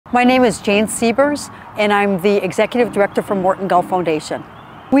My name is Jane Siebers, and I'm the Executive Director for Morton Golf Foundation.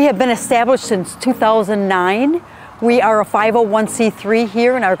 We have been established since 2009. We are a 501c3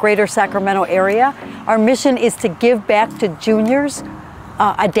 here in our greater Sacramento area. Our mission is to give back to juniors,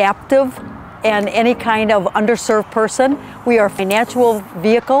 adaptive, and any kind of underserved person. We are a financial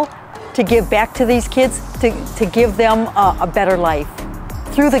vehicle to give back to these kids, to give them a better life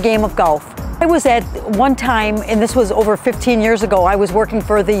through the game of golf. I was at one time, and this was over 15 years ago, I was working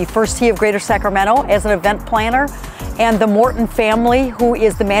for the First Tee of Greater Sacramento as an event planner, and the Morton family, who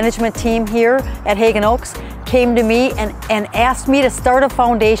is the management team here at Hagen Oaks, came to me and asked me to start a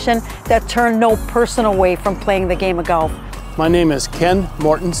foundation that turned no person away from playing the game of golf. My name is Ken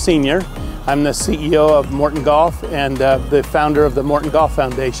Morton Sr. I'm the CEO of Morton Golf and the founder of the Morton Golf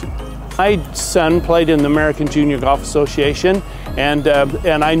Foundation. My son played in the American Junior Golf Association, and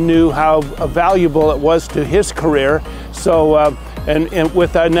I knew how valuable it was to his career. So, and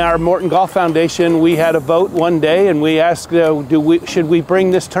within our Morton Golf Foundation, we had a vote one day, and we asked, should we bring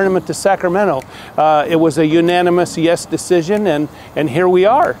this tournament to Sacramento? It was a unanimous yes decision, and here we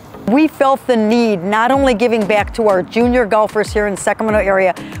are. We felt the need, not only giving back to our junior golfers here in the Sacramento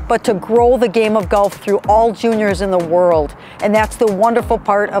area, but to grow the game of golf through all juniors in the world. And that's the wonderful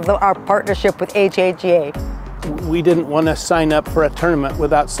part of our partnership with AJGA. We didn't want to sign up for a tournament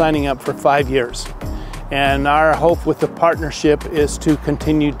without signing up for 5 years. And our hope with the partnership is to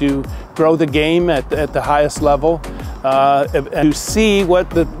continue to grow the game at the highest level, and to see what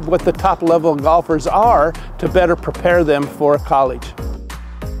the top level golfers are to better prepare them for college.